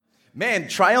Man,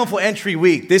 Triumphal Entry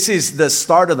Week. This is the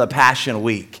start of the Passion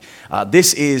Week.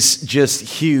 This is just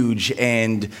huge,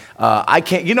 and I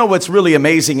can't. You know what's really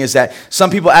amazing is that some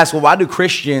people ask, well, why do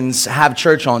Christians have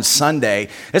church on Sunday?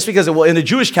 That's because, well, in the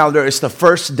Jewish calendar, it's the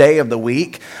first day of the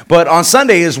week, but on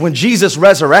Sunday is when Jesus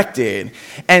resurrected,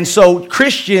 and so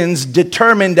Christians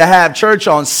determined to have church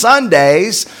on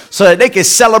Sundays so that they could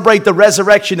celebrate the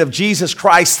resurrection of Jesus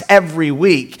Christ every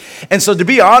week. And so, to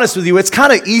be honest with you, it's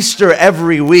kind of Easter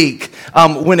every week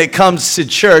when it comes to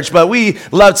church. But we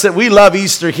love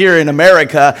Easter here in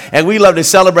America, and we love to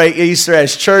celebrate Easter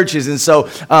as churches. And so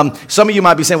some of you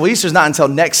might be saying, well, Easter's not until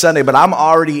next Sunday, but I'm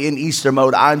already in Easter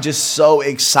mode. I'm just so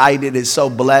excited and so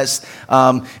blessed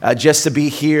just to be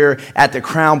here at the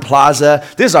Crown Plaza.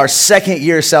 This is our second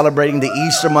year celebrating the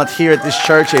Easter month here at this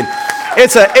church, and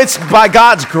it's by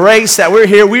God's grace that we're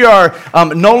here. We are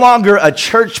no longer a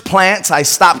church plant. I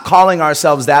stopped calling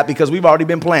ourselves that because we've already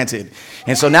been planted.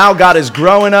 And so now God is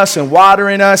growing us and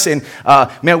watering us. And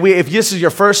man, if this is your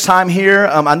first time here,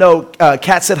 I know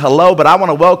Kat said hello, but I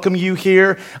want to welcome you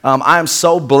here. I am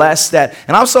so blessed and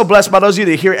I'm so blessed by those of you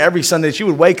that are here every Sunday that you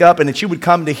would wake up and that you would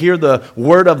come to hear the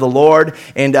word of the Lord,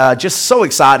 and just so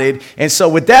excited. And so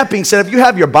with that being said, if you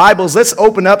have your Bibles, let's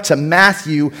open up to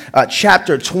Matthew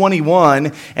chapter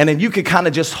 21, and then you could kind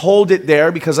of just hold it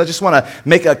there because I just want to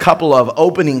make a couple of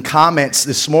opening comments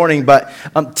this morning. But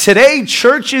today,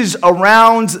 churches around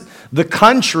the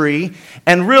country,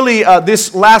 and really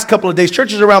this last couple of days,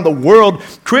 churches around the world,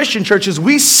 Christian churches,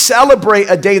 we celebrate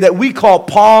a day that we call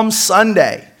Palm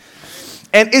Sunday.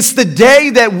 And it's the day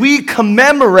that we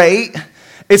commemorate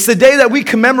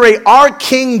our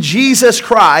King Jesus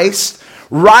Christ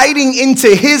riding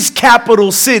into his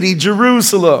capital city,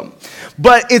 Jerusalem.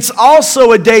 But it's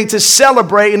also a day to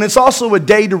celebrate, and it's also a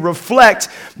day to reflect,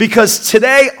 because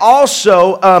today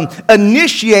also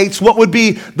initiates what would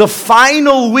be the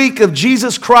final week of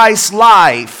Jesus Christ's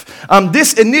life.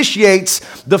 This initiates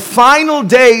the final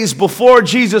days before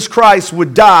Jesus Christ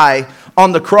would die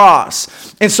on the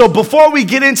cross. And so before we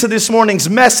get into this morning's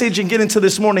message and get into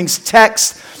this morning's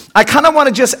text, I kind of want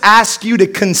to just ask you to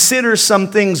consider some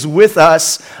things with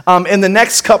us in the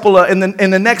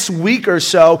next week or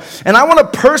so. And I want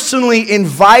to personally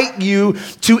invite you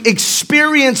to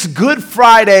experience Good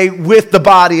Friday with the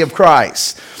body of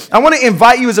Christ. I want to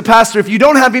invite you as a pastor, if you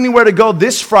don't have anywhere to go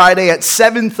this Friday at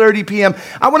 7:30 p.m.,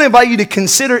 I want to invite you to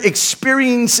consider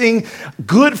experiencing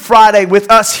Good Friday with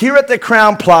us here at the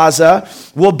Crown Plaza.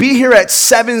 We'll be here at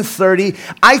 7:30.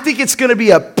 I think it's going to be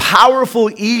a powerful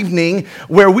evening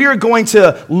where we are going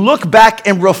to look back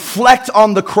and reflect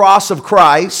on the cross of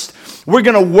Christ. We're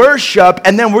going to worship,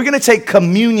 and then we're going to take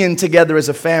communion together as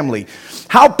a family.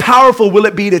 How powerful will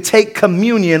it be to take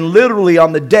communion literally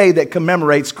on the day that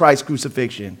commemorates Christ's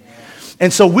crucifixion?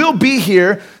 And so we'll be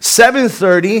here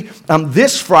 7:30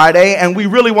 this Friday, and we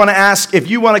really want to ask, if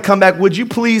you want to come back, would you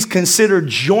please consider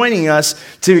joining us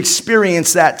to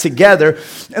experience that together?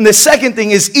 And the second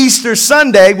thing is Easter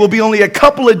Sunday. We'll be only a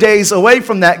couple of days away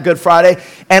from that Good Friday,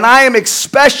 and I am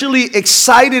especially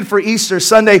excited for Easter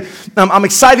Sunday. I'm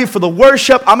excited for the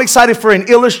worship. I'm excited for an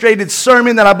illustrated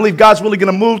sermon that I believe God's really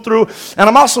going to move through. And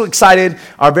I'm also excited,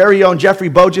 our very own Jeffrey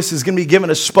Bogus is going to be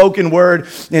giving a spoken word.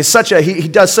 And he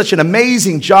does such an amazing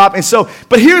job. And so,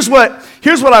 but here's what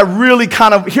I really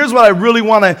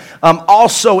want to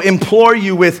also implore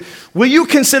you with. Will you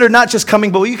consider not just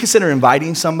coming, but will you consider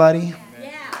inviting somebody?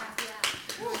 Yeah.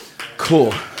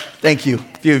 Cool. Thank you,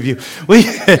 a few of you.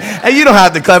 And you don't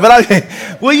have to clap,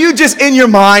 but will you just in your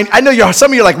mind, I know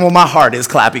some of you are like, well, my heart is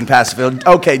clapping, Pastor Phil.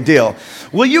 Okay, deal.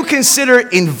 Will you consider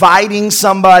inviting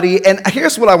somebody? And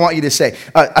here's what I want you to say.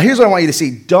 Here's what I want you to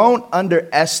see. Don't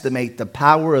underestimate the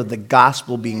power of the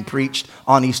gospel being preached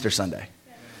on Easter Sunday.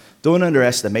 Don't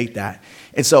underestimate that.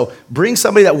 And so bring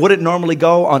somebody that wouldn't normally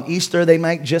go on Easter. They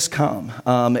might just come.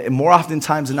 More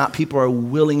oftentimes than not, people are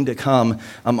willing to come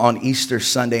on Easter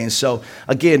Sunday. And so,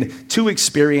 again, two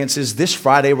experiences. This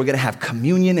Friday, we're going to have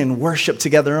communion and worship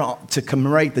together to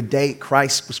commemorate the day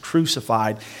Christ was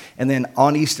crucified. And then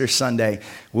on Easter Sunday,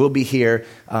 we'll be here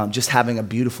just having a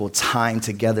beautiful time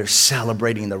together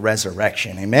celebrating the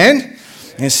resurrection. Amen?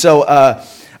 And so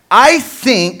I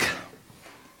think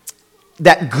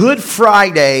that Good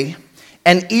Friday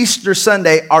and Easter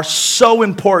Sunday are so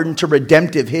important to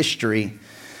redemptive history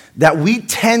that we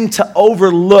tend to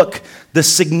overlook the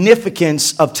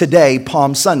significance of today,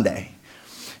 Palm Sunday.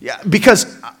 Yeah,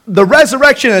 because the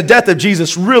resurrection and the death of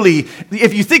Jesus really,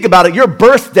 if you think about it, your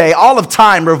birthday, all of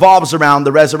time revolves around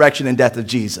the resurrection and death of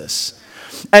Jesus.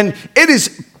 And it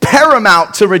is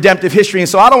paramount to redemptive history. And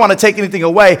so I don't want to take anything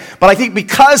away, but I think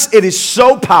because it is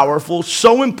so powerful,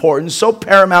 so important, so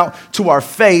paramount to our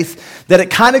faith, that it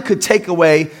kind of could take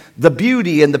away the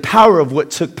beauty and the power of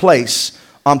what took place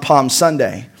on Palm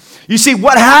Sunday. You see,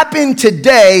 what happened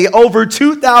today over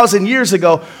 2,000 years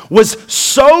ago was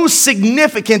so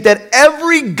significant that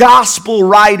every gospel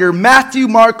writer, Matthew,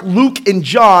 Mark, Luke, and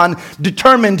John,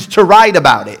 determined to write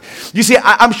about it. You see,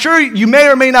 I'm sure you may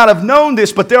or may not have known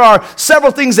this, but there are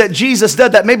several things that Jesus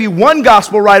did that maybe one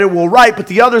gospel writer will write, but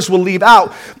the others will leave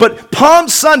out. But Palm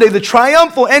Sunday, the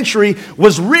triumphal entry,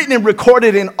 was written and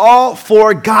recorded in all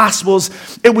four gospels.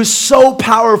 It was so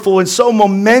powerful and so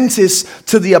momentous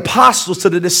to the apostles, to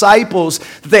the disciples,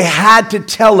 that they had to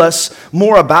tell us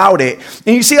more about it.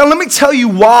 And you see, let me tell you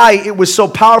why it was so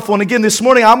powerful. And again, this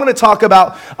morning, I'm going to talk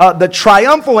about the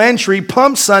triumphal entry,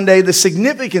 Palm Sunday, the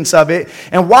significance of it,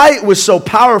 and why it was so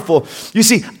powerful. You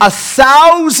see,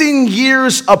 1,000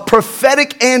 years of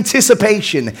prophetic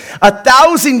anticipation,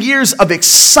 1,000 years of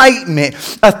excitement,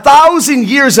 1,000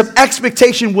 years of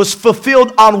expectation was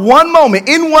fulfilled on one moment,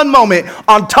 in one moment,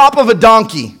 on top of a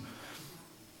donkey,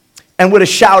 and with a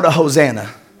shout of Hosanna.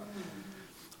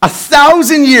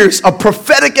 1,000 years of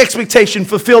prophetic expectation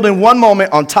fulfilled in one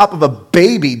moment on top of a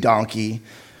baby donkey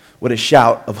with a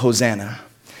shout of Hosanna.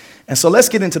 And so let's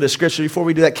get into the scripture. Before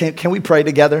we do that, can we pray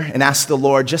together and ask the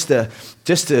Lord just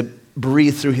to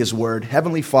breathe through his word?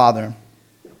 Heavenly Father,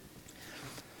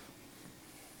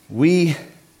 we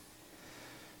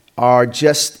are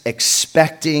just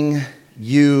expecting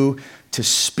you to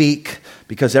speak,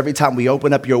 because every time we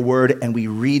open up your word and we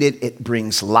read it, it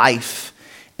brings life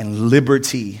and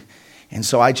liberty. And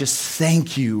so I just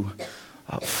thank you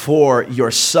for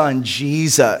your son,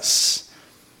 Jesus,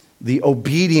 the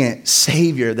obedient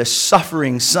Savior, the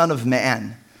suffering Son of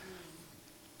Man,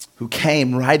 who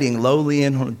came riding lowly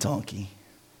in on a donkey.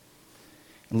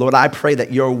 And Lord, I pray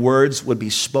that your words would be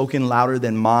spoken louder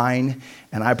than mine,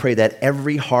 and I pray that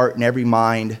every heart and every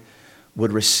mind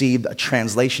would receive a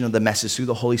translation of the message through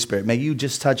the Holy Spirit. May you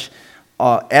just touch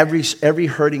every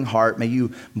hurting heart. May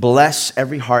you bless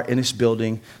every heart in this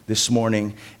building this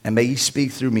morning, and may you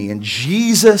speak through me. In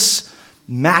Jesus'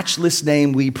 matchless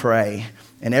name we pray.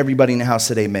 And everybody in the house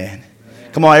said amen.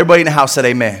 Amen. Come on, everybody in the house said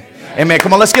amen. Amen. Amen.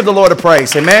 Come on, let's give the Lord a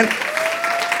praise. Amen.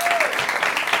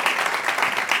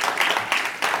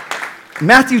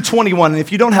 Matthew 21, and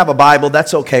if you don't have a Bible,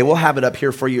 that's okay. We'll have it up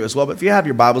here for you as well. But if you have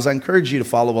your Bibles, I encourage you to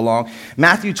follow along.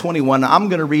 Matthew 21, I'm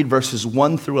going to read verses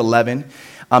 1 through 11.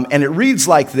 And it reads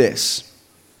like this.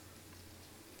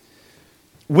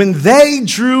 When they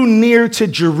drew near to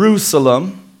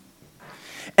Jerusalem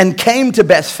and came to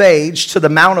Bethphage, to the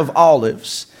Mount of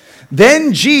Olives,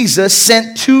 then Jesus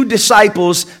sent 2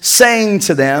 disciples, saying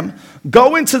to them,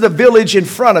 go into the village in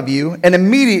front of you, and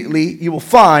immediately you will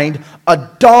find a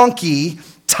donkey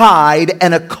tied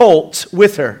and a colt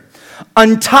with her.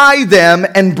 Untie them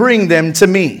and bring them to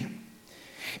me.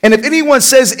 And if anyone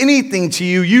says anything to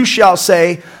you, you shall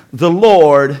say, the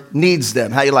Lord needs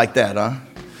them. How you like that,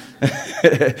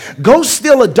 huh? Go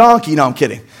steal a donkey. No, I'm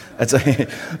kidding.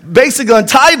 Basically,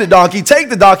 untie the donkey, take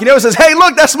the donkey. Never says, hey,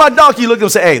 look, that's my donkey. Look at him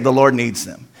and say, hey, the Lord needs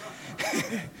them.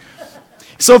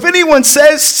 So if anyone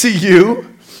says to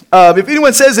you, if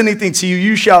anyone says anything to you,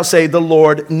 you shall say, the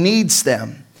Lord needs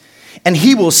them, and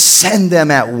he will send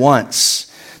them at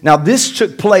once. Now this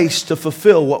took place to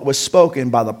fulfill what was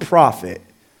spoken by the prophet,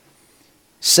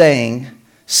 saying,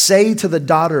 say to the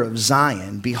daughter of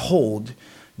Zion, behold,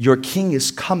 your king is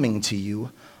coming to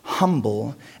you,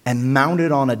 humble and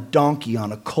mounted on a donkey,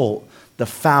 on a colt, the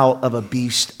foal of a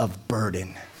beast of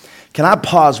burden. Can I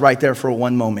pause right there for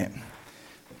one moment?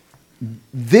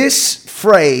 This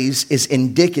phrase is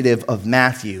indicative of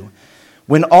Matthew.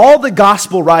 When all the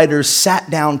gospel writers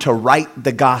sat down to write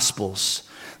the gospels,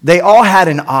 they all had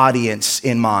an audience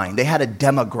in mind. They had a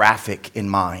demographic in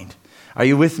mind. Are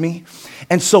you with me?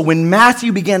 And so when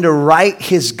Matthew began to write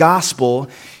his gospel,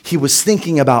 he was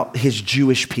thinking about his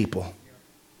Jewish people.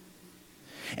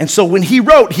 And so when he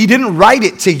wrote, he didn't write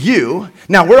it to you.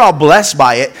 Now, we're all blessed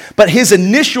by it. But he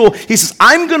says,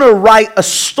 I'm going to write a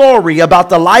story about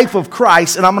the life of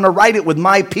Christ, and I'm going to write it with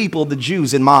my people, the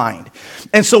Jews, in mind.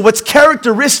 And so what's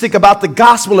characteristic about the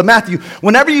Gospel of Matthew,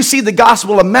 whenever you see the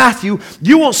Gospel of Matthew,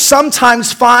 you will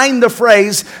sometimes find the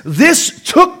phrase, this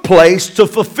took place to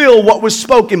fulfill what was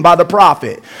spoken by the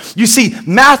prophet. You see,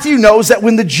 Matthew knows that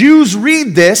when the Jews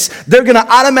read this, they're going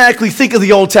to automatically think of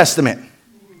the Old Testament.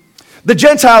 The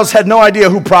Gentiles had no idea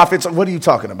who prophets, what are you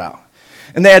talking about?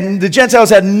 And the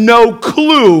Gentiles had no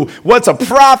clue what's a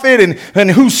prophet and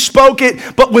who spoke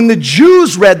it. But when the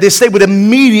Jews read this, they would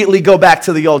immediately go back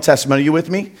to the Old Testament. Are you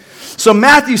with me? So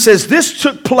Matthew says this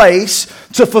took place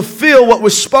to fulfill what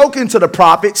was spoken to the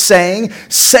prophet, saying,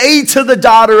 say to the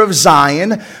daughter of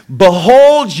Zion,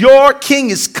 behold, your king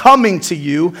is coming to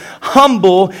you,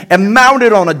 humble and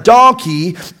mounted on a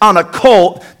donkey, on a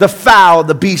colt, the foal,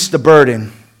 the beast of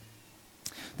burden.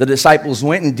 The disciples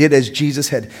went and did as Jesus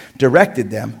had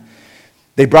directed them.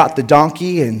 They brought the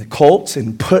donkey and the colt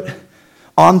and put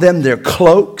on them their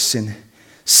cloaks and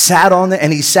sat on them,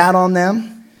 and he sat on them.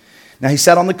 Now, he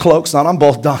sat on the cloaks, not on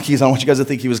both donkeys. I don't want you guys to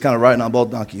think he was kind of riding on both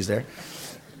donkeys there.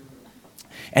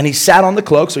 And he sat on the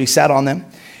cloaks, so he sat on them.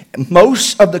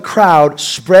 Most of the crowd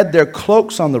spread their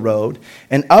cloaks on the road,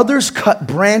 and others cut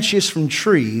branches from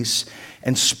trees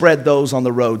and spread those on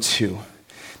the road too.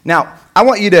 Now, I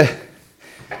want you to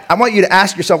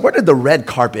ask yourself, where did the red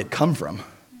carpet come from?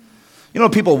 You know,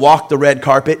 people walk the red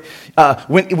carpet.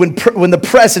 When the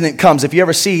president comes, if you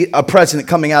ever see a president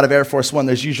coming out of Air Force One,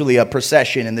 there's usually a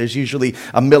procession, and there's usually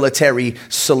a military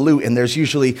salute, and there's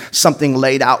usually something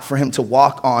laid out for him to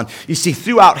walk on. You see,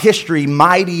 throughout history,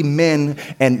 mighty men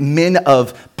and men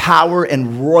of power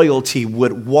and royalty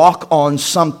would walk on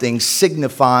something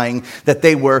signifying that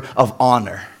they were of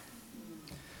honor.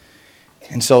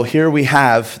 And so here we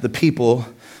have the people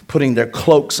putting their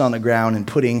cloaks on the ground and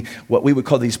putting what we would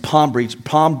call these palm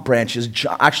branches.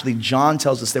 Actually, John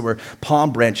tells us they were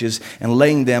palm branches, and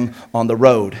laying them on the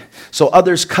road. So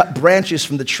others cut branches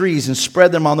from the trees and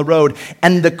spread them on the road.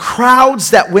 And the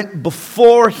crowds that went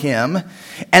before him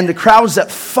and the crowds that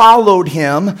followed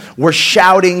him were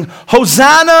shouting,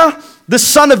 Hosanna, the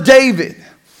Son of David.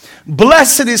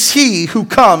 Blessed is he who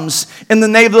comes in the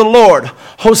name of the Lord.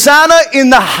 Hosanna in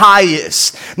the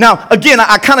highest. Now, again,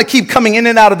 I kind of keep coming in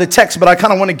and out of the text, but I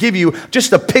kind of want to give you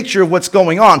just a picture of what's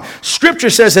going on.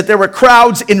 Scripture says that there were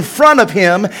crowds in front of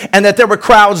him and that there were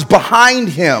crowds behind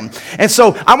him. And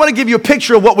so I want to give you a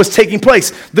picture of what was taking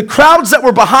place. The crowds that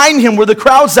were behind him were the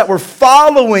crowds that were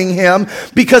following him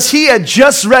because he had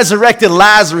just resurrected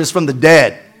Lazarus from the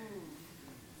dead.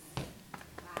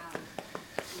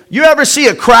 You ever see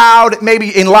a crowd, maybe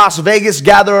in Las Vegas,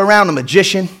 gather around a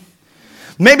magician?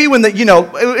 Maybe when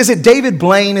is it David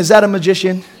Blaine? Is that a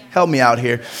magician? Help me out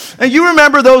here. And you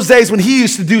remember those days when he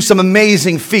used to do some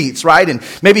amazing feats, right? And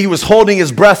maybe he was holding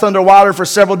his breath underwater for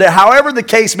several days. However the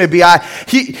case may be,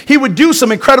 he would do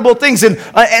some incredible things. And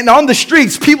on the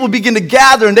streets, people begin to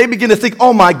gather and they begin to think,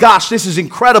 oh my gosh, this is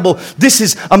incredible. This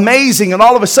is amazing. And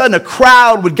all of a sudden, a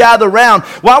crowd would gather around.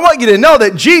 Well, I want you to know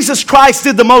that Jesus Christ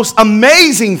did the most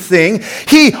amazing thing.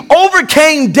 He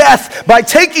overcame death by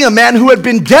taking a man who had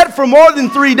been dead for more than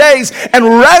 3 days and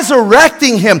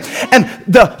resurrecting him. And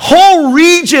the whole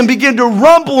region began to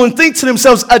rumble and think to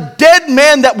themselves, a dead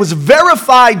man that was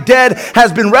verified dead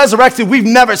has been resurrected. We've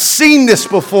never seen this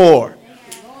before.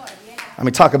 I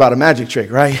mean, talk about a magic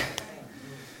trick, right?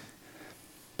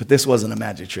 But this wasn't a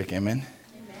magic trick, amen?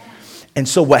 And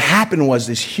so what happened was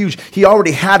he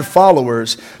already had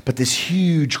followers, but this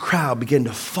huge crowd began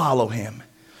to follow him.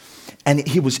 And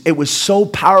it was so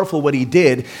powerful what he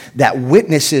did that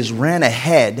witnesses ran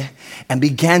ahead and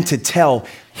began to tell,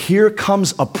 here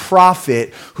comes a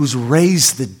prophet who's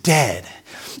raised the dead.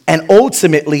 And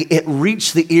ultimately, it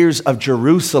reached the ears of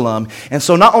Jerusalem. And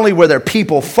so not only were there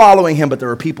people following him, but there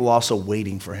were people also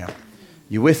waiting for him.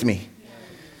 You with me?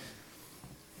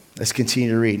 Let's continue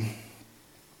to read.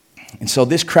 And so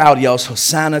this crowd yells,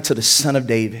 Hosanna to the Son of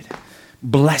David.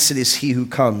 Blessed is he who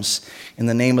comes in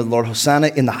the name of the Lord.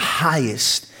 Hosanna in the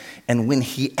highest. And when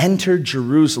he entered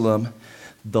Jerusalem,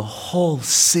 the whole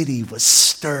city was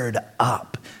stirred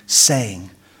up,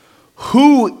 saying,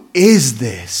 who is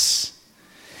this?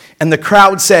 And the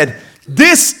crowd said,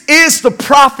 this is the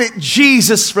prophet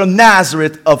Jesus from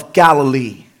Nazareth of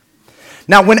Galilee.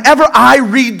 Now, whenever I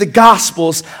read the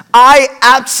Gospels, I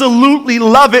absolutely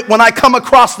love it when I come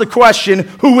across the question,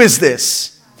 who is this?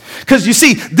 Because you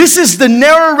see, this is the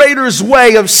narrator's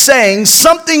way of saying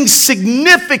something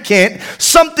significant,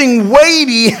 something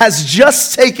weighty has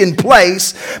just taken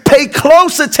place. Pay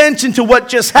close attention to what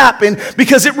just happened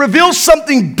because it reveals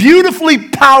something beautifully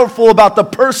powerful about the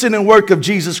person and work of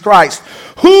Jesus Christ.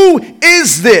 Who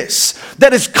is this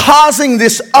that is causing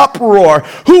this uproar?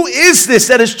 Who is this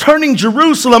that is turning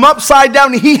Jerusalem upside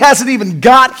down and he hasn't even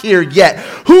got here yet?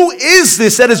 Who is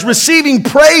this that is receiving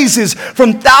praises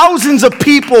from thousands of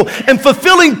people and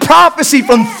fulfilling prophecy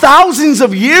from thousands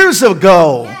of years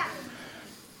ago?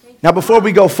 Now, before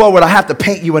we go forward, I have to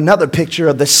paint you another picture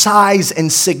of the size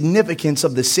and significance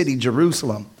of the city,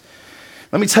 Jerusalem.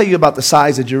 Let me tell you about the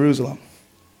size of Jerusalem.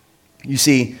 You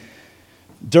see,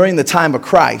 during the time of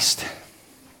Christ,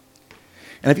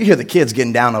 and if you hear the kids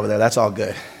getting down over there, that's all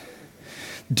good.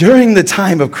 During the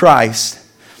time of Christ,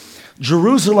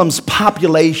 Jerusalem's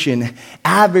population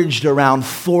averaged around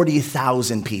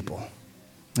 40,000 people.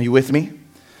 Are you with me?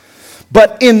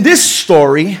 But in this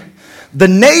story, the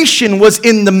nation was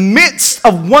in the midst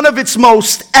of one of its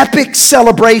most epic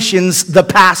celebrations, the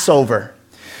Passover.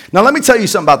 Now, let me tell you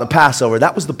something about the Passover.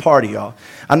 That was the party, y'all.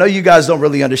 I know you guys don't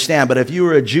really understand, but if you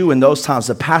were a Jew in those times,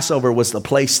 the Passover was the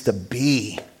place to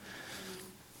be.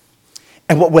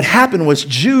 And what would happen was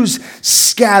Jews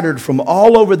scattered from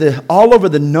all over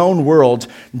the known world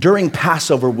during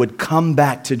Passover would come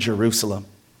back to Jerusalem.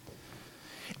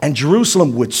 And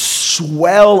Jerusalem would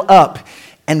swell up.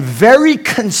 And very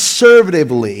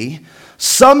conservatively,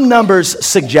 some numbers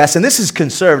suggest, and this is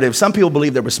conservative, some people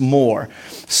believe there was more.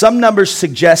 Some numbers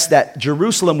suggest that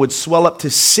Jerusalem would swell up to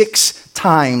 6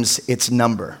 times its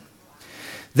number.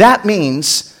 That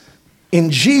means in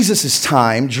Jesus'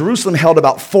 time, Jerusalem held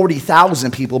about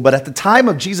 40,000 people, but at the time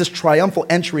of Jesus' triumphal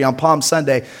entry on Palm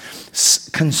Sunday,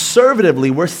 conservatively,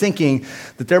 we're thinking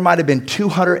that there might have been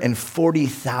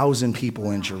 240,000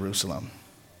 people in Jerusalem.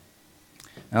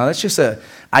 Now, that's just an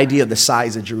idea of the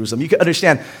size of Jerusalem. You can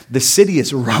understand the city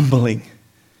is rumbling.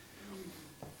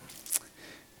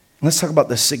 Let's talk about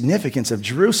the significance of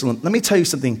Jerusalem. Let me tell you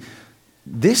something.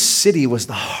 This city was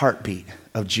the heartbeat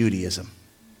of Judaism.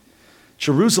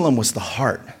 Jerusalem was the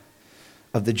heart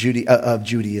of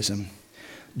Judaism.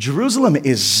 Jerusalem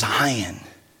is Zion.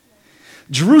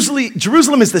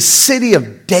 Jerusalem is the city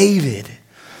of David.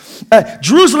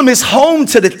 Jerusalem is home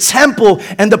to the temple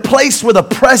and the place where the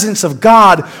presence of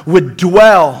God would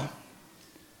dwell.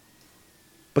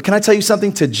 But can I tell you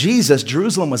something? To Jesus,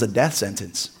 Jerusalem was a death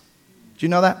sentence. Did you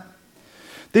know that?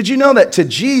 Did you know that to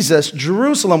Jesus,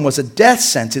 Jerusalem was a death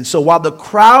sentence? So while the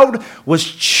crowd was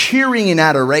cheering in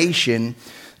adoration,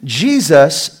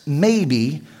 Jesus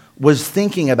maybe was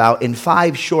thinking about, in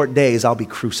 5 short days, I'll be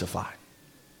crucified.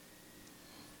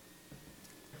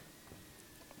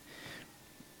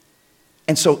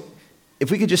 And so,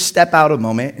 if we could just step out a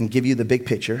moment and give you the big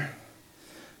picture,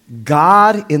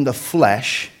 God in the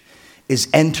flesh is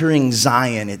entering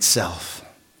Zion itself.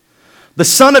 The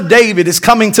Son of David is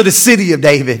coming to the city of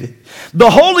David. The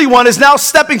Holy One is now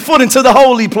stepping foot into the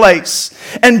holy place.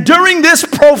 And during this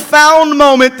profound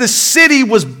moment, the city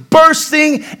was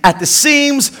bursting at the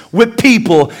seams with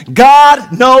people.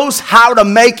 God knows how to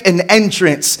make an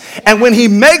entrance. And when he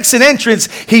makes an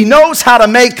entrance, he knows how to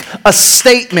make a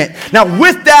statement. Now,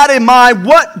 with that in mind,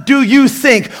 what do you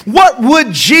think? What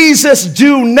would Jesus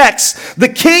do next? The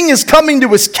King is coming to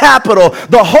his capital.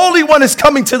 The Holy One is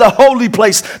coming to the holy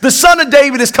place. The Son of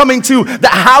David is coming to the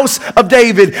house of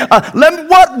David.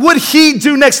 What would he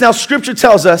do next? Now, Scripture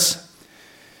tells us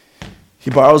he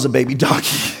borrows a baby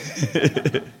donkey.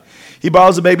 He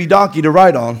borrows a baby donkey to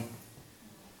ride on.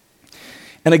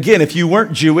 And again, if you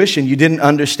weren't Jewish and you didn't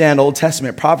understand Old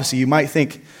Testament prophecy, you might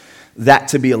think that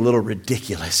to be a little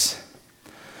ridiculous.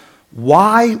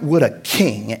 Why would a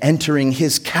king entering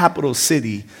his capital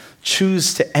city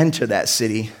choose to enter that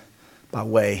city by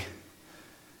way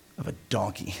of a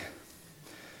donkey?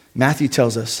 Matthew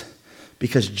tells us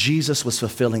because Jesus was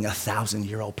fulfilling a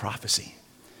 1,000-year-old prophecy.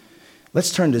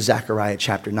 Let's turn to Zechariah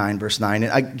chapter 9, verse 9.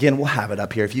 And again, we'll have it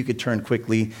up here. If you could turn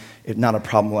quickly, if not a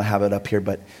problem, we'll have it up here.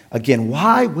 But again,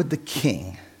 why would the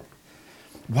king,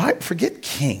 forget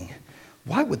king,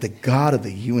 why would the God of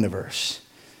the universe,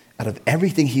 out of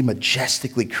everything he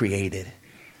majestically created,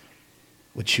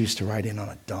 would choose to ride in on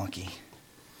a donkey?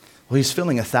 Well, he's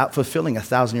fulfilling a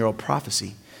 1,000-year-old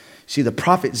prophecy. See, the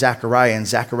prophet Zechariah in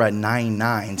Zechariah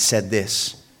 9:9 said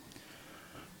this: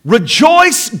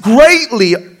 "Rejoice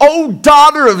greatly, O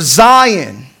daughter of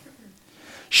Zion.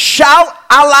 Shout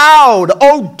aloud,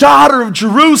 O daughter of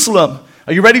Jerusalem."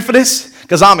 Are you ready for this?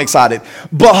 Because I'm excited.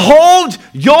 "Behold,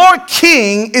 your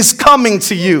king is coming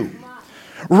to you.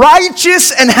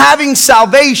 Righteous and having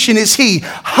salvation is he,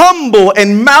 humble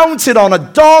and mounted on a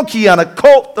donkey, on a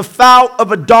colt, the foal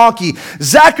of a donkey."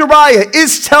 Zechariah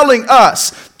is telling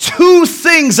us 2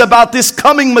 things about this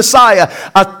coming Messiah.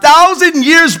 1,000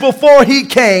 years before he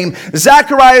came,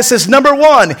 Zechariah says, number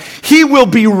 1, he will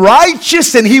be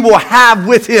righteous and he will have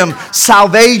with him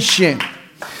salvation.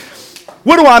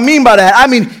 What do I mean by that? I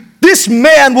mean, this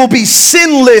man will be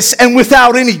sinless and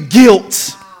without any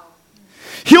guilt.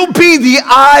 He'll be the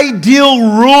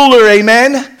ideal ruler,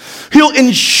 amen? He'll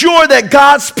ensure that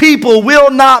God's people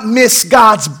will not miss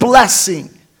God's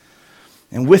blessing.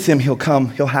 And with him,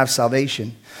 he'll have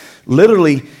salvation.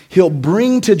 Literally, he'll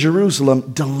bring to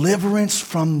Jerusalem deliverance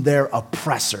from their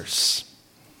oppressors.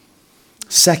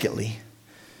 Secondly,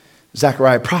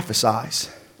 Zechariah prophesies,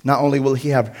 not only will he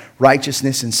have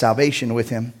righteousness and salvation with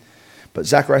him, but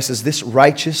Zechariah says this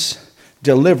righteous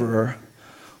deliverer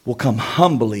will come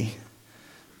humbly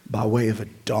by way of a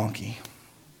donkey.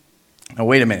 Now,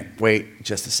 wait a minute. Wait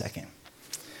just a second.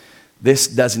 This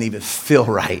doesn't even feel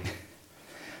right.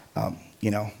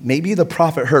 Maybe the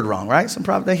prophet heard wrong, right? Some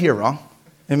prophet, they hear wrong.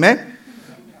 Amen?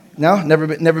 No? Never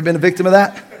been a victim of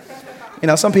that?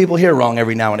 Some people hear wrong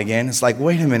every now and again. It's like,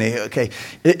 wait a minute, okay.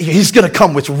 He's going to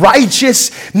come with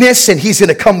righteousness, and he's going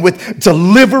to come with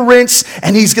deliverance,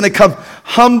 and he's going to come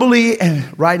humbly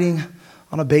and riding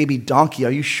on a baby donkey.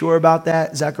 Are you sure about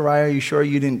that, Zechariah? Are you sure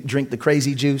you didn't drink the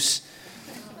crazy juice?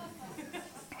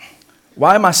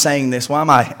 Why am I saying this? Why am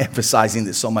I emphasizing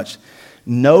this so much?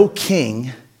 No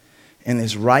king in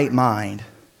his right mind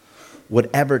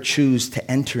would ever choose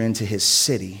to enter into his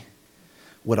city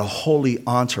with a holy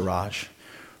entourage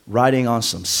riding on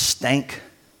some stank,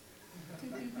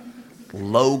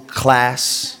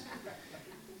 low-class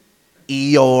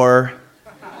Eeyore.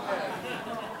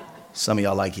 Some of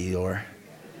y'all like Eeyore.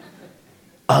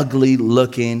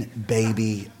 Ugly-looking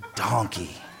baby donkey.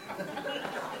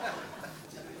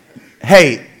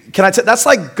 Hey, that's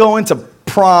like going to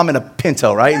prom in a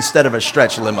Pinto, right? Instead of a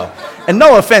stretch limo. And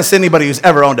no offense to anybody who's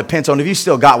ever owned a Pinto. And if you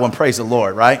still got one, praise the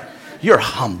Lord, right? You're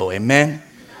humble, amen?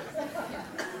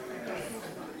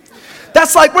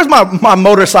 That's like, where's my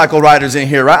motorcycle riders in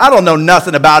here, right? I don't know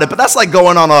nothing about it, but that's like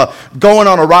going on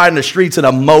a ride in the streets in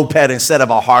a moped instead of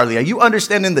a Harley. Are you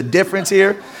understanding the difference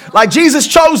here? Like Jesus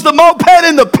chose the moped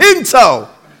and the Pinto.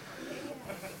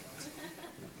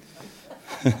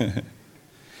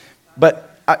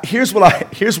 But here's what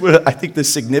I think the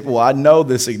significance, I know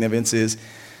the significance is.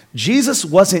 Jesus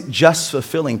wasn't just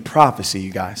fulfilling prophecy,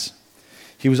 you guys.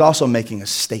 He was also making a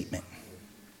statement.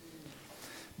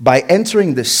 By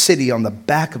entering the city on the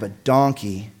back of a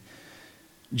donkey,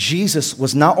 Jesus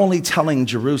was not only telling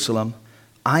Jerusalem,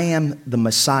 I am the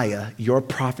Messiah your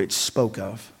prophet spoke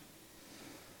of,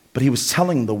 but he was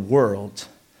telling the world,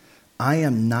 I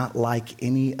am not like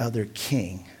any other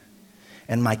king,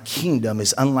 and my kingdom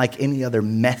is unlike any other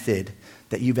method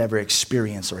that you've ever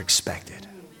experienced or expected.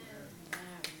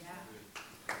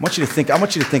 I want you to think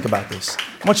about this.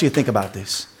 I want you to think about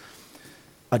this.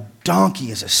 A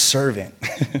donkey is a servant.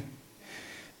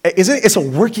 It's a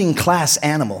working class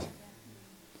animal.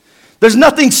 There's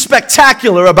nothing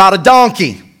spectacular about a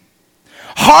donkey.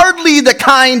 Hardly the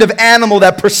kind of animal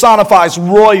that personifies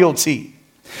royalty.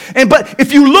 But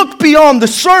if you look beyond the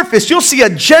surface, you'll see a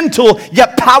gentle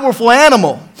yet powerful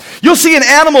animal. You'll see an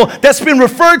animal that's been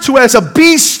referred to as a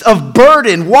beast of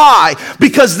burden. Why?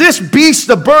 Because this beast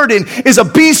of burden is a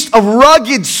beast of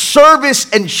rugged service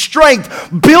and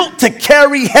strength, built to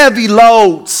carry heavy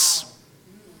loads.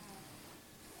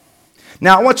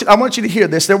 Now, I want you to hear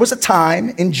this. There was a time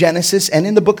in Genesis and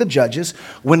in the book of Judges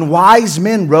when wise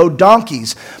men rode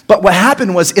donkeys. But what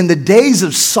happened was in the days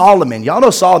of Solomon, y'all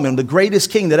know Solomon, the greatest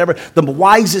king the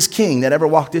wisest king that ever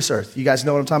walked this earth. You guys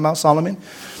know what I'm talking about, Solomon?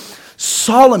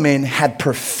 Solomon had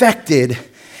perfected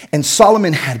and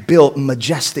Solomon had built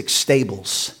majestic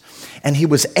stables. And he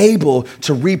was able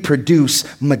to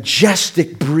reproduce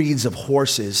majestic breeds of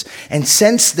horses. And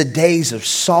since the days of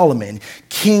Solomon,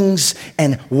 kings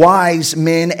and wise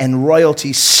men and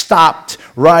royalty stopped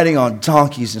riding on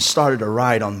donkeys and started to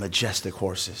ride on majestic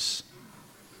horses.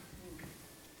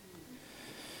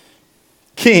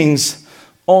 Kings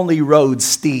only rode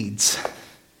steeds.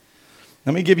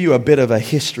 Let me give you a bit of a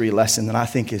history lesson that I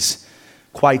think is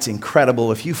quite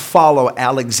incredible. If you follow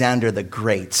Alexander the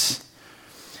Great,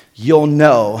 you'll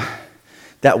know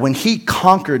that when he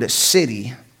conquered a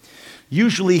city,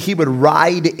 usually he would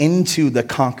ride into the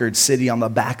conquered city on the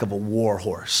back of a war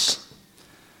horse.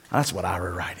 That's what I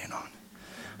were riding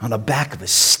on the back of a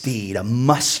steed, a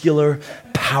muscular,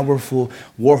 powerful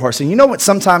war horse. And you know what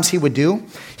sometimes he would do?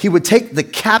 He would take the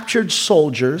captured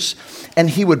soldiers and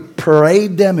he would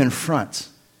parade them in front.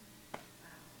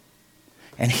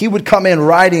 And he would come in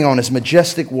riding on his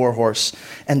majestic war horse.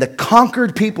 And the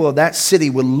conquered people of that city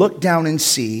would look down and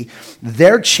see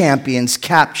their champions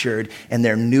captured and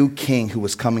their new king who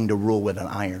was coming to rule with an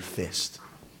iron fist.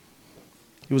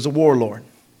 He was a warlord.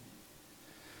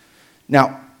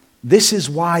 Now, this is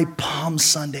why Palm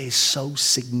Sunday is so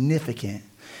significant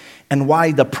and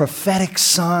why the prophetic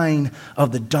sign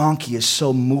of the donkey is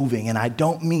so moving. And I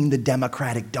don't mean the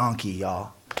Democratic donkey,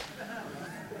 y'all.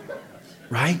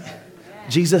 Right?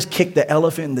 Jesus kicked the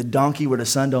elephant and the donkey where the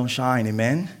sun don't shine,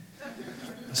 amen?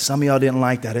 Some of y'all didn't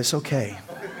like that. It's okay.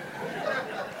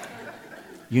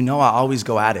 You know I always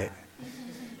go at it.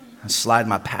 I slide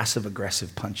my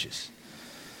passive-aggressive punches.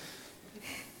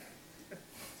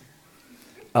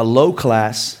 A low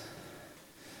class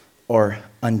or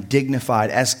undignified,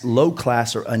 as low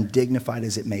class or undignified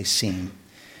as it may seem,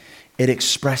 it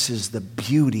expresses the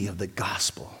beauty of the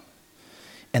gospel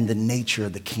and the nature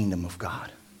of the kingdom of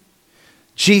God.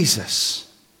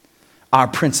 Jesus, our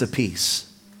Prince of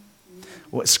Peace.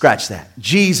 Well, scratch that.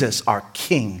 Jesus, our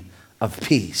King of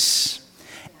Peace,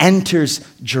 enters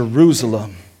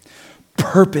Jerusalem,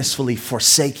 purposefully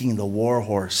forsaking the war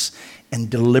horse and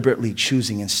deliberately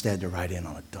choosing instead to ride in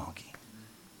on a donkey.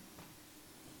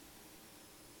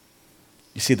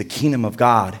 You see, the kingdom of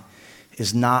God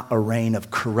is not a reign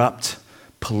of corrupt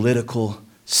political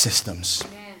systems.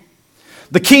 Amen.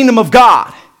 The kingdom of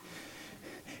God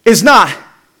is not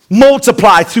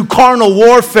multiplied through carnal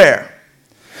warfare.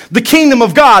 The kingdom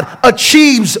of God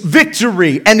achieves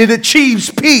victory and it achieves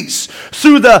peace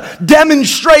through the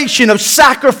demonstration of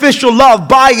sacrificial love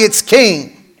by its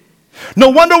king. No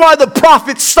wonder why the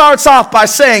prophet starts off by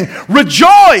saying,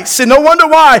 rejoice. And no wonder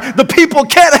why the people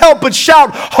can't help but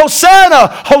shout, Hosanna,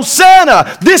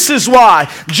 Hosanna. This is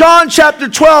why. John chapter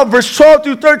 12, verse 12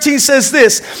 through 13 says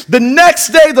this. The next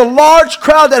day, the large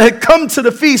crowd that had come to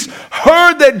the feast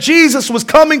heard that Jesus was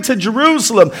coming to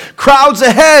Jerusalem. Crowds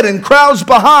ahead and crowds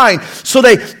behind. So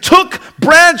they took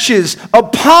branches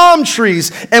of palm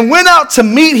trees and went out to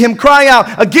meet him, crying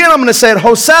out. Again, I'm going to say it.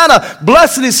 Hosanna,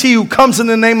 blessed is he who comes in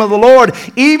the name of the Lord,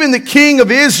 even the King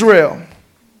of Israel.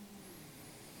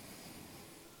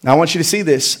 Now I want you to see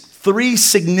this. 3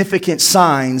 significant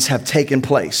signs have taken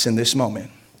place in this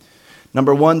moment.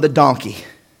 Number 1, the donkey.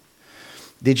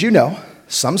 Did you know,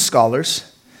 some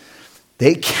scholars,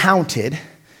 they counted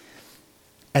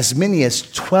as many as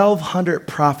 1,200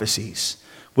 prophecies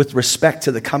with respect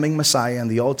to the coming Messiah in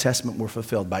the Old Testament were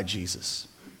fulfilled by Jesus.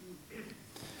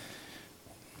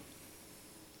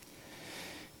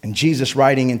 And Jesus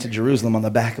riding into Jerusalem on the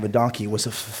back of a donkey was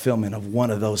a fulfillment of one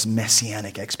of those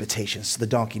messianic expectations, the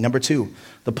donkey. Number 2,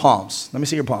 the palms. Let me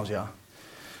see your palms, y'all.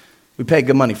 We paid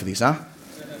good money for these, huh?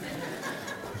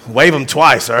 Wave them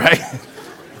twice, all right?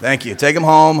 Thank you. Take them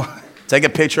home. Take a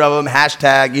picture of them.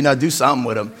 Hashtag, do something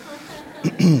with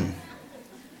them.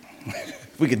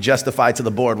 We could justify to the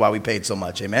board why we paid so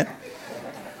much, amen?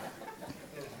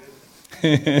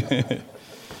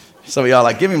 Some of y'all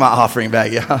like, give me my offering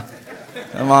back, y'all.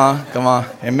 Come on,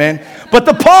 amen? But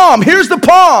the palm, here's the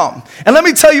palm. And let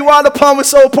me tell you why the palm is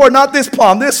so important. Not this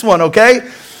palm, this one, okay?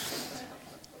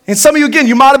 And some of you, again,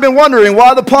 you might have been wondering,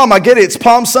 why the palm? I get it, it's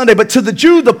Palm Sunday. But to the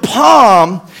Jew, the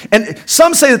palm, and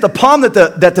some say that the palm that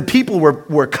the people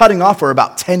were cutting off were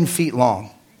about 10 feet long.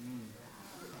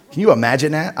 Can you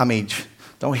imagine that? I mean,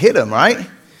 don't hit them, right?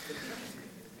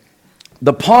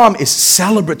 The palm is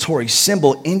celebratory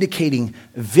symbol indicating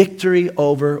victory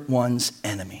over one's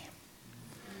enemy.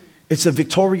 It's a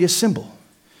victorious symbol.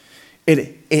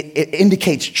 It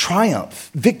indicates triumph,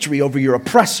 victory over your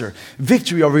oppressor,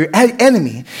 victory over your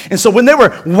enemy. And so when they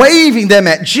were waving them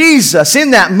at Jesus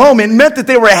in that moment, it meant that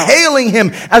they were hailing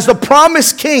him as the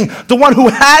promised king, the one who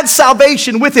had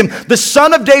salvation with him, the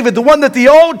son of David, the one that the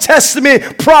Old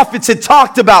Testament prophets had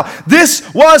talked about.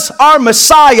 This was our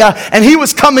Messiah, and he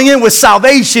was coming in with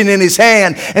salvation in his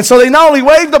hand. And so they not only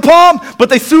waved the palm, but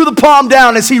they threw the palm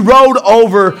down as he rode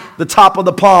over the top of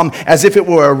the palm as if it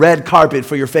were a red carpet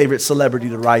for your favorite celebrity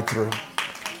to ride through.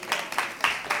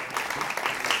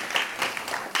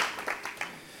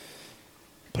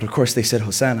 But of course they said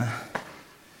Hosanna.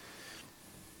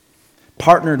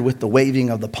 Partnered with the waving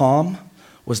of the palm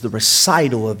was the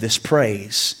recital of this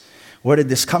praise. Where did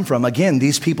this come from? Again,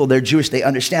 these people, they're Jewish, they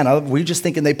understand. We're just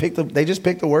thinking they just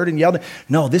picked the word and yelled it.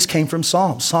 No, this came from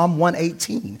Psalm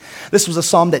 118. This was a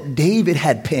psalm that David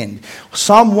had penned.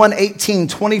 Psalm 118,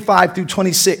 25 through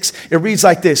 26. It reads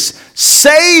like this.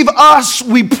 Save us,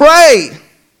 we pray.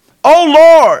 O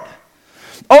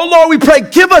Lord, we pray,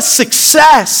 give us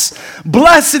success.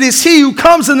 Blessed is he who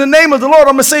comes in the name of the Lord.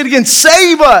 I'm going to say it again.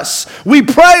 Save us, we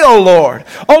pray, O Lord.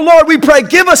 O Lord, we pray,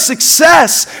 give us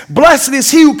success. Blessed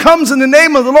is he who comes in the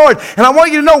name of the Lord. And I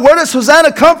want you to know, where does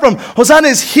Hosanna come from? Hosanna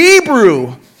is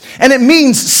Hebrew, and it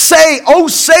means save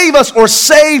us, or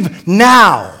save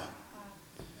now.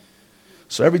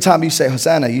 So every time you say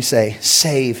Hosanna, you say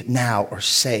save now or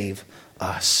save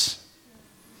us.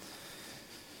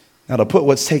 Now, to put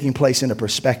what's taking place into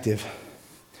perspective,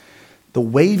 the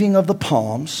waving of the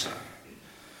palms,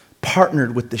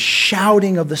 partnered with the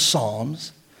shouting of the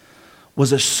psalms,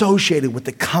 was associated with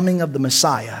the coming of the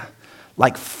Messiah,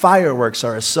 like fireworks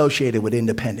are associated with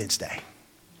Independence Day.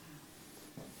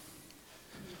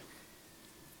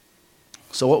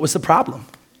 So what was the problem?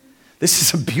 This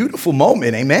is a beautiful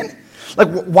moment, amen? Like,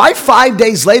 why 5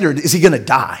 days later is he going to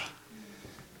die?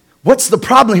 What's the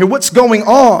problem here? What's going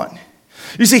on?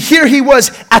 You see, here he was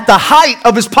at the height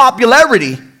of his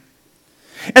popularity,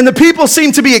 and the people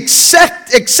seemed to be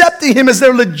accepting him as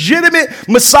their legitimate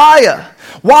Messiah.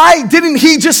 Why didn't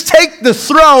he just take the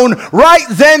throne right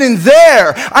then and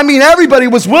there? I mean, everybody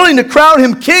was willing to crown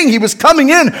him king. He was coming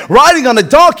in riding on a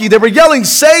donkey. They were yelling,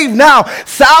 "Save now."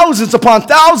 Thousands upon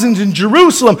thousands in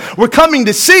Jerusalem were coming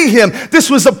to see him.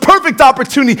 This was a perfect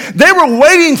opportunity. They were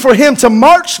waiting for him to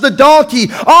march the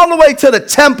donkey all the way to the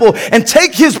temple and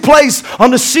take his place on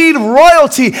the seat of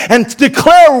royalty and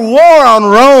declare war on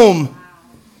Rome.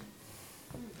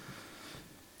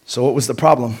 So what was the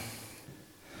problem?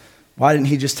 Why didn't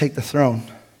he just take the throne?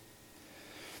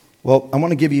 Well, I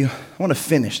want to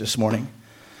finish this morning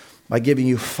by giving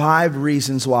you 5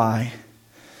 reasons why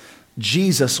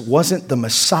Jesus wasn't the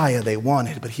Messiah they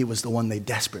wanted, but he was the one they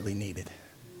desperately needed.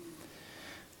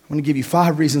 I want to give you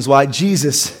 5 reasons why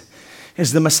Jesus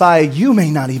is the Messiah you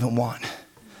may not even want,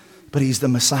 but he's the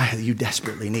Messiah that you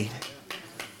desperately need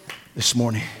this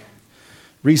morning.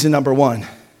 Reason number 1,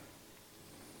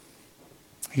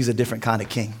 he's a different kind of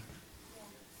king.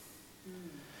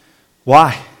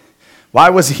 Why? Why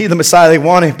was he the Messiah they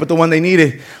wanted, but the one they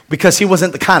needed? Because he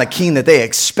wasn't the kind of king that they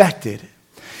expected.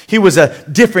 He was a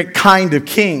different kind of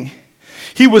king.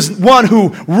 He was one who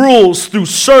rules through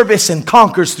service and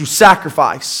conquers through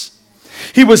sacrifice.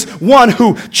 He was one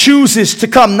who chooses to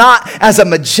come not as a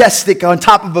majestic, on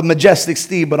top of a majestic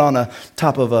steed, but on the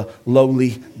top of a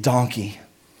lowly donkey.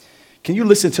 Can you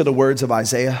listen to the words of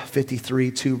Isaiah 53,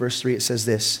 2, verse 3? It says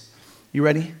this. You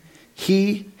ready?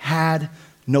 He had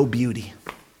no beauty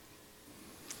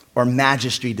or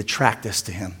majesty to attract us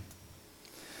to him.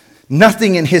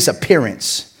 Nothing in his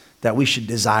appearance that we should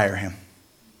desire him.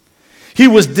 He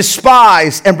was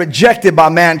despised and rejected by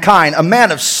mankind, a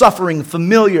man of suffering,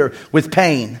 familiar with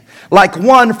pain. Like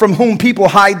one from whom people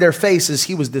hide their faces,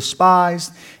 he was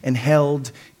despised and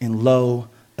held in low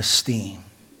esteem.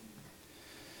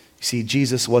 You see,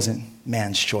 Jesus wasn't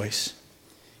man's choice.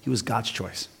 He was God's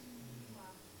choice.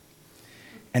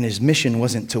 And his mission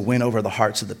wasn't to win over the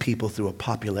hearts of the people through a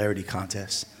popularity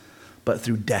contest, but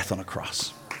through death on a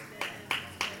cross.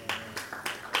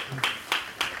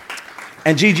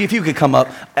 And Gigi, if you could come up,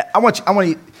 I want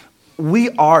you,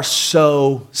 we are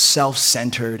so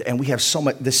self-centered and we have so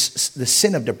much, the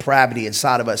sin of depravity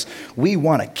inside of us. We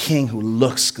want a king who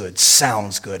looks good,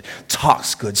 sounds good,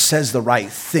 talks good, says the right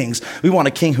things. We want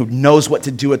a king who knows what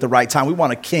to do at the right time. We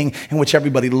want a king in which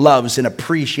everybody loves and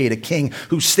appreciates, a king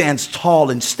who stands tall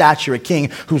in stature, a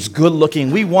king who's good looking.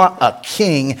 We want a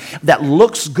king that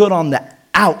looks good on the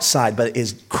outside but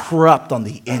is corrupt on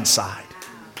the inside.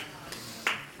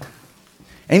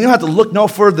 And you don't have to look no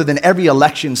further than every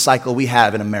election cycle we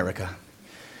have in America.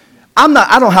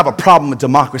 I don't have a problem with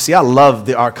democracy. I love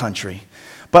our country.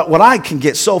 But what I can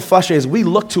get so frustrated is we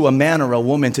look to a man or a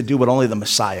woman to do what only the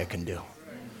Messiah can do.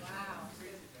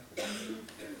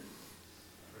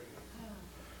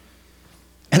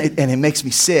 And it makes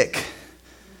me sick.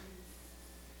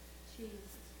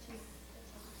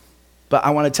 But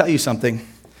I want to tell you something.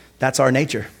 That's our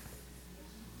nature.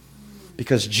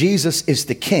 Because Jesus is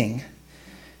the king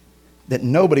that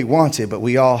nobody wanted, but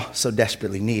we all so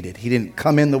desperately needed. He didn't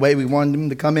come in the way we wanted him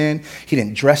to come in. He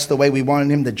didn't dress the way we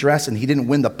wanted him to dress, and he didn't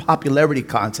win the popularity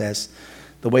contest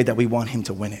the way that we want him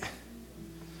to win it.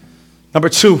 Number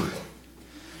 2,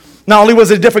 not only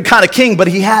was it a different kind of king, but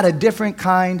he had a different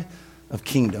kind of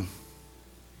kingdom.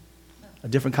 A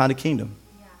different kind of kingdom.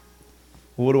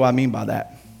 Well, what do I mean by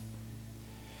that?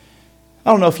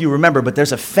 I don't know if you remember, but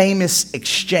there's a famous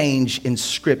exchange in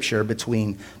Scripture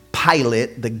between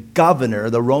Pilate, the governor,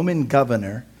 the Roman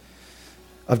governor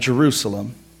of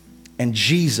Jerusalem, and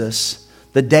Jesus,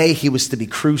 the day he was to be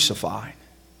crucified.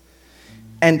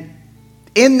 And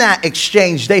in that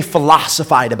exchange, they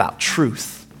philosophized about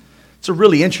truth. It's a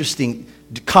really interesting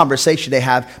conversation they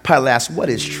have. Pilate asks, "What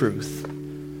is truth?"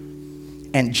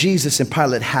 And Jesus and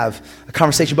Pilate have a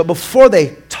conversation. But before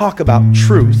they talk about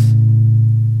truth,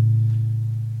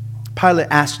 Pilate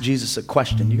asked Jesus a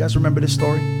question. You guys remember this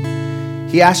story?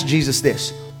 He asked Jesus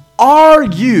this: "Are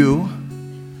you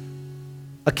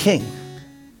a king?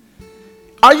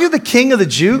 Are you the king of the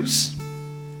Jews?"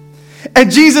 And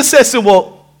Jesus says to him,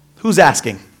 "Well, who's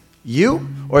asking? You?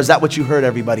 Or is that what you heard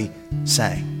everybody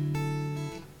saying?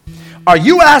 Are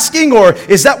you asking, or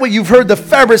is that what you've heard the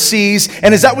Pharisees,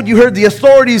 and is that what you heard the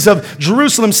authorities of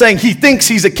Jerusalem saying, he thinks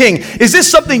he's a king? Is this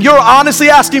something you're honestly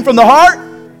asking from the heart?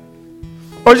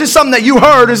 Or is this something that you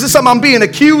heard? Or is this something I'm being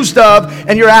accused of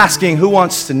and you're asking, who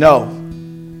wants to know?"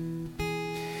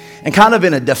 And kind of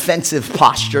in a defensive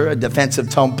posture, a defensive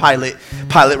tone, Pilate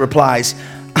replies,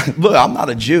 "Look, I'm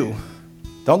not a Jew.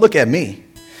 Don't look at me.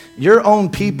 Your own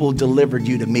people delivered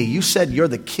you to me. You said you're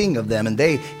the king of them and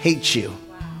they hate you."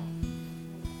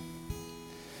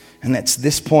 And at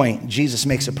this point, Jesus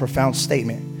makes a profound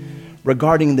statement.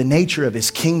 regarding the nature of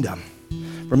his kingdom.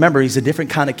 Remember, he's a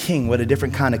different kind of king with a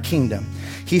different kind of kingdom.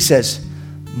 He says,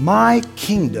 my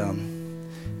kingdom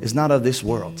is not of this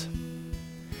world.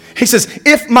 He says,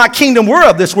 if my kingdom were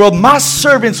of this world, my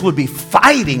servants would be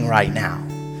fighting right now,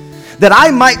 that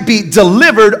I might be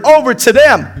delivered over to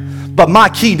them. But my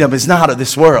kingdom is not of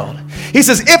this world. He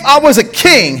says, if I was a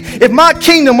king, if my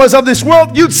kingdom was of this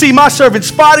world, you'd see my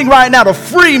servants fighting right now to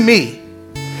free me.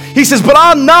 He says, but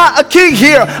I'm not a king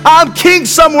here. I'm king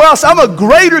somewhere else. I'm a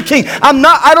greater king. I'm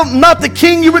not the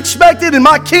king you expected, and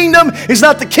my kingdom is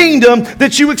not the kingdom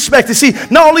that you expected. See,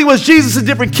 not only was Jesus a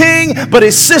different king, but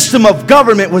his system of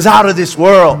government was out of this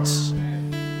world.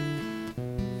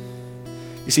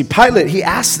 You see, Pilate, he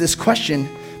asked this question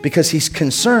because he's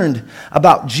concerned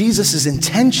about Jesus'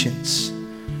 intentions.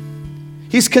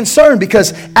 He's concerned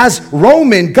because as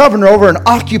Roman governor over an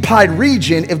occupied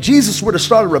region, if Jesus were to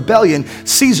start a rebellion,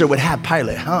 Caesar would have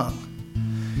Pilate hung.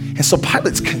 And so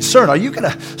Pilate's concerned, are you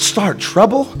going to start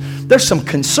trouble? There's some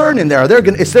concern in there.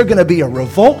 Is there going to be a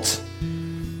revolt?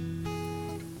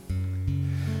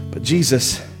 But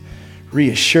Jesus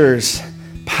reassures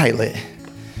Pilate,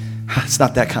 it's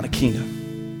not that kind of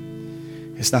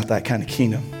kingdom. It's not that kind of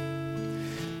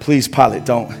kingdom. Please, Pilate,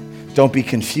 don't be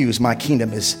confused. My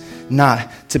kingdom is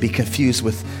not to be confused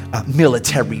with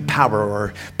military power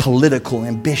or political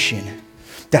ambition.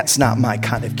 That's not my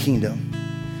kind of kingdom.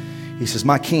 He says,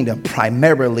 my kingdom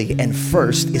primarily and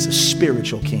first is a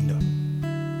spiritual kingdom.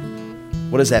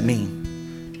 What does that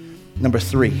mean? Number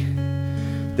 3,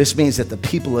 this means that the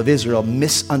people of Israel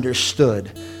misunderstood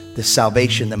the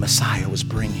salvation the Messiah was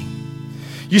bringing.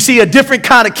 You see, a different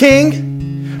kind of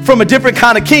king from a different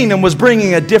kind of kingdom was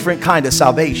bringing a different kind of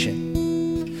salvation.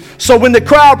 So when the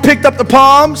crowd picked up the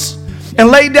palms and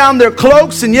laid down their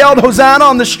cloaks and yelled Hosanna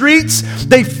on the streets,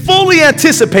 they fully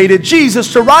anticipated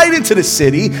Jesus to ride into the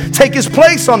city, take his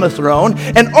place on the throne,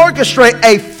 and orchestrate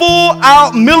a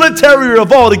full-out military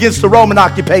revolt against the Roman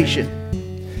occupation.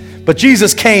 But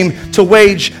Jesus came to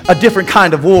wage a different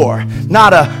kind of war,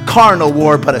 not a carnal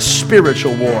war, but a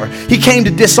spiritual war. He came to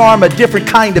disarm a different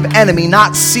kind of enemy,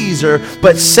 not Caesar,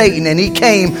 but Satan. And he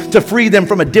came to free them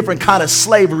from a different kind of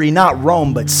slavery, not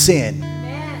Rome, but sin.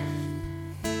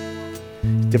 Amen.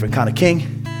 Different kind of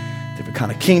king, different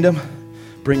kind of kingdom,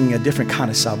 bringing a different kind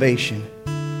of salvation.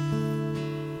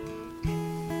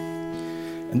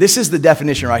 And this is the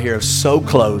definition right here of so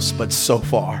close, but so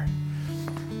far.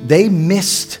 They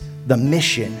missed the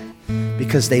mission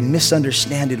because they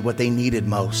misunderstood what they needed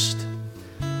most,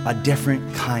 a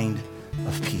different kind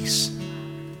of peace.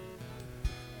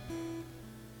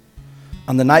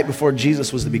 On the night before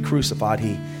Jesus was to be crucified,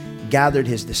 he gathered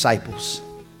his disciples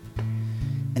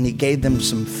and he gave them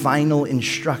some final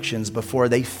instructions before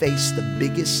they faced the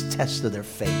biggest test of their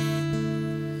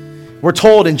faith. We're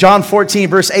told in John 14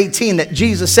 verse 18 that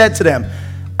Jesus said to them,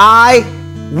 I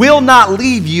will not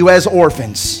leave you as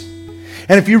orphans.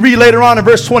 And if you read later on in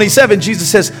verse 27, Jesus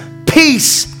says,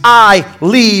 peace I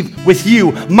leave with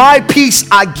you. My peace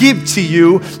I give to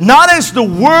you. Not as the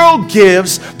world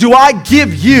gives, do I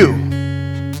give you.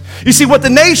 You see, what the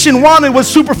nation wanted was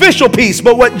superficial peace,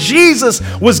 but what Jesus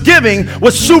was giving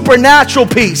was supernatural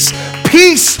peace.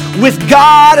 Peace with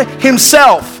God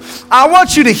himself. I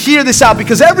want you to hear this out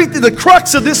because the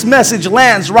crux of this message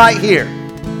lands right here.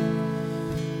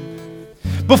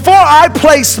 Before I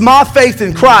placed my faith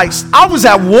in Christ, I was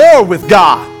at war with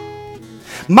God.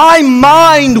 My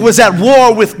mind was at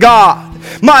war with God.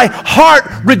 My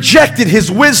heart rejected his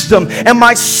wisdom, and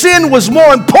my sin was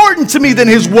more important to me than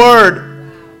his word.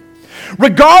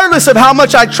 Regardless of how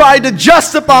much I tried to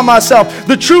justify myself,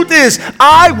 the truth is,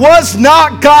 I was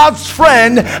not God's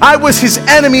friend. I was his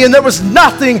enemy, and there was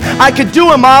nothing I could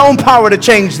do in my own power to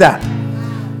change that.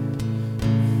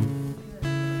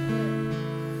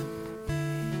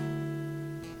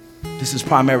 This is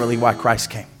primarily why Christ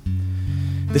came.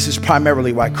 This is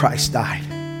primarily why Christ died.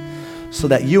 So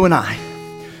that you and I,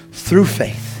 through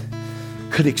faith,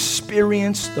 could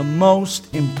experience the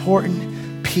most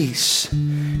important peace.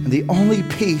 And the only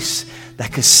peace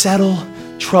that could settle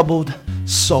troubled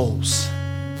souls.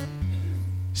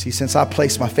 See, since I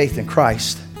placed my faith in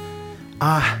Christ,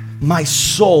 my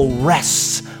soul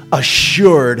rests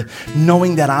assured,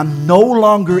 knowing that I'm no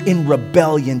longer in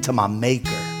rebellion to my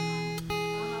Maker.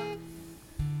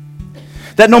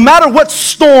 That no matter what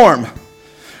storm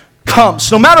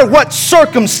comes, no matter what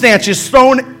circumstances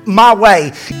thrown my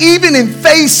way, even in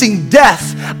facing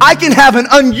death, I can have an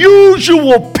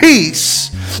unusual peace.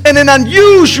 And an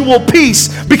unusual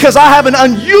peace because I have an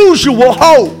unusual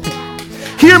hope.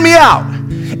 Hear me out.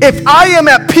 If I am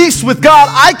at peace with God,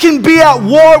 I can be at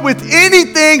war with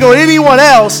anything or anyone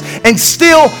else and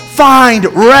still find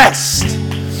rest.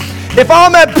 If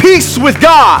I'm at peace with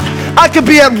God, I could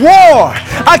be at war.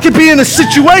 I could be in a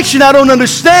situation I don't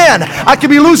understand. I could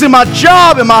be losing my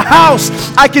job and my house.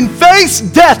 I can face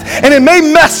death, and it may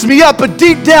mess me up, but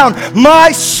deep down,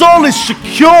 my soul is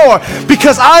secure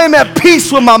because I am at peace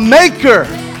with my Maker.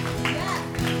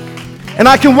 And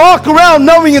I can walk around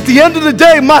knowing at the end of the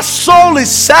day, my soul is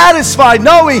satisfied,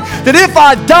 knowing that if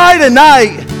I die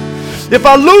tonight, if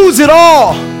I lose it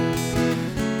all,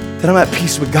 then I'm at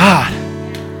peace with God.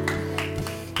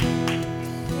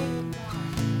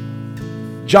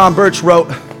 John Birch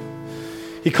wrote,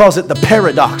 he calls it the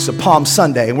paradox of Palm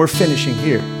Sunday, and we're finishing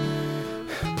here.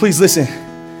 Please listen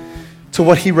to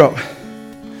what he wrote.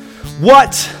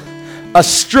 What a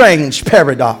strange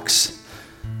paradox.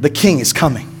 The King is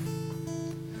coming.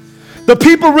 The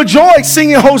people rejoice,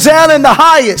 singing Hosanna in the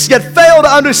highest, yet fail to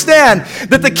understand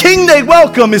that the King they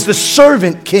welcome is the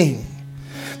servant King.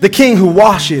 The King who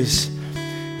washes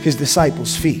his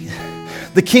disciples' feet.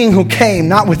 The King who came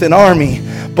not with an army,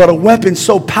 but a weapon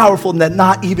so powerful that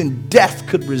not even death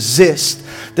could resist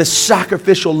the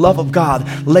sacrificial love of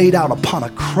God laid out upon a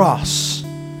cross.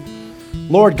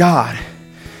 Lord God,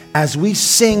 as we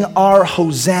sing our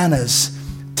hosannas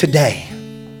today,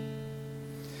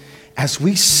 as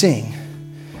we sing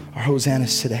our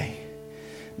hosannas today,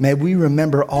 may we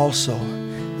remember also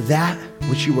that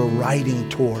which you were writing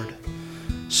toward: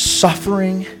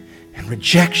 suffering and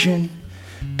rejection,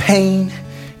 pain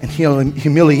and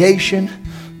humiliation,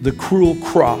 the cruel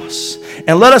cross.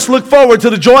 And let us look forward to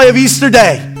the joy of Easter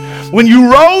Day, when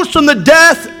you rose from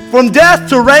death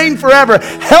to reign forever.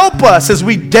 Help us as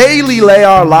we daily lay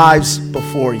our lives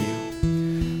before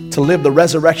you, to live the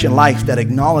resurrection life that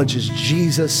acknowledges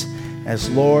Jesus as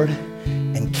Lord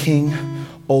and King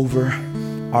over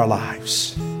our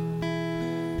lives.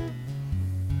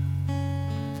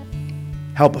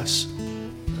 Help us.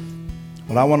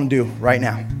 What I want to do right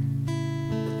now,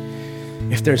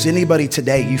 if there's anybody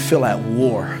today you feel at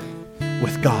war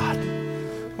with God,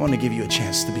 I want to give you a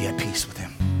chance to be at peace with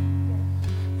him.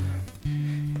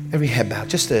 Every head bowed,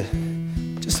 just a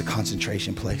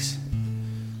concentration place.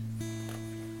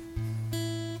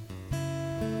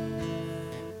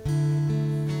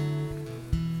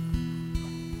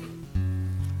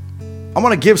 I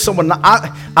want to give someone,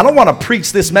 I don't want to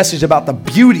preach this message about the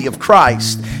beauty of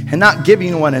Christ and not give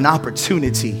anyone an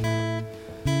opportunity.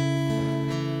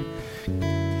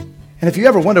 And if you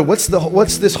ever wonder, what's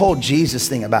this whole Jesus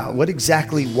thing about? What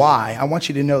exactly, why? I want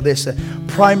you to know this. The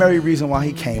primary reason why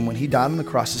he came when he died on the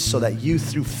cross is so that you,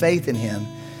 through faith in him,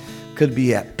 could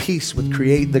be at peace with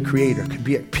the Creator, could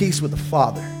be at peace with the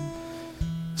Father.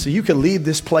 So you could leave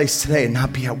this place today and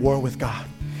not be at war with God.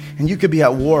 And you could be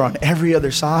at war on every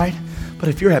other side, but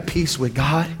if you're at peace with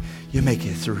God, you make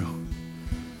it through.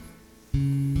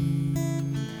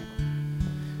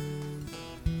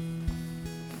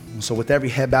 So with every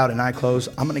head bowed and eye closed,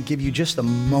 I'm going to give you just a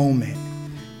moment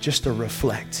just to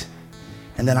reflect.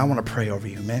 And then I want to pray over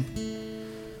you, amen?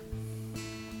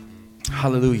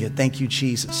 Hallelujah. Thank you,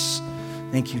 Jesus.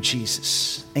 Thank you,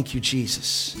 Jesus. Thank you,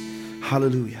 Jesus.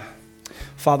 Hallelujah.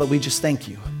 Father, we just thank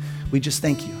you. We just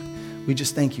thank you. We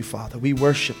just thank you, Father. We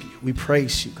worship you. We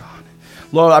praise you, God.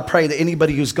 Lord, I pray that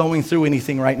anybody who's going through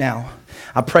anything right now,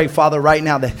 I pray, Father, right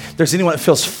now that there's anyone that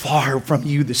feels far from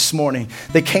you this morning.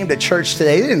 They came to church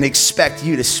today. They didn't expect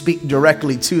you to speak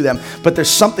directly to them, but there's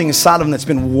something inside of them that's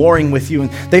been warring with you,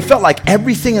 and they felt like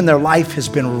everything in their life has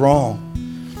been wrong.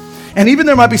 And even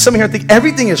there might be some here that think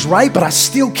everything is right, but I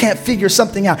still can't figure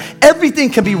something out. Everything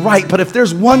can be right, but if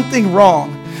there's one thing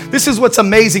wrong, this is what's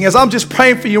amazing. As I'm just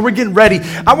praying for you, we're getting ready.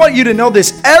 I want you to know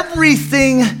this.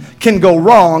 Everything can go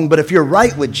wrong, but if you're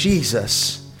right with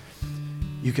Jesus,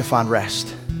 you can find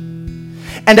rest.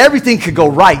 And everything could go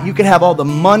right. You can have all the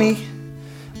money,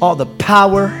 all the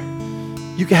power.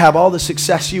 You can have all the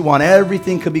success you want.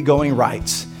 Everything could be going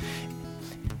right.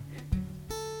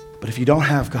 But if you don't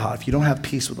have God, if you don't have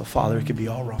peace with the Father, it could be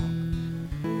all wrong.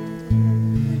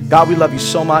 God, we love you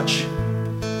so much.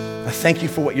 I thank you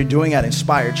for what you're doing at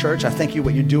Inspire Church. I thank you for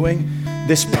what you're doing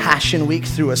this Passion Week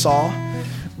through us all.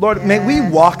 Lord, may we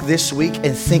walk this week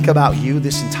and think about you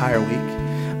this entire week.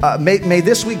 May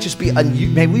this week just be,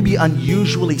 may we be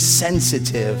unusually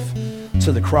sensitive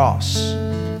to the cross.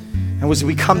 And as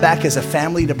we come back as a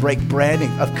family to break bread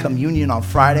of communion on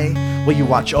Friday, will you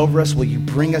watch over us? Will you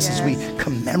bring us as we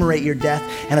commemorate your death?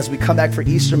 And as we come back for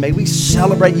Easter, may we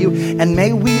celebrate you. And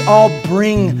may we all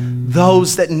bring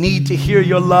those that need to hear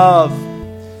your love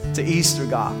to Easter,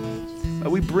 God. May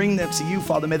we bring them to you,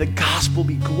 Father. May the gospel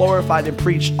be glorified and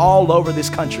preached all over this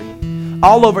country,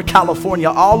 all over California,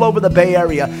 all over the Bay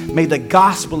Area. May the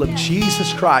gospel of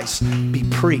Jesus Christ be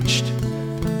preached.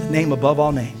 name above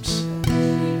all names.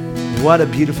 What a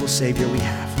beautiful Savior we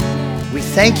have. We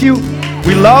thank you.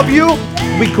 We love you.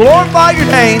 We glorify your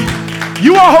name.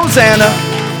 You are Hosanna.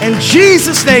 In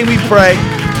Jesus' name we pray.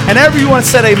 And everyone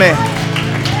said amen.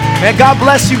 Man, God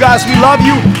bless you guys. We love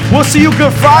you. We'll see you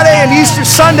Good Friday and Easter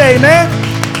Sunday, man.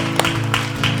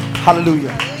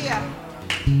 Hallelujah.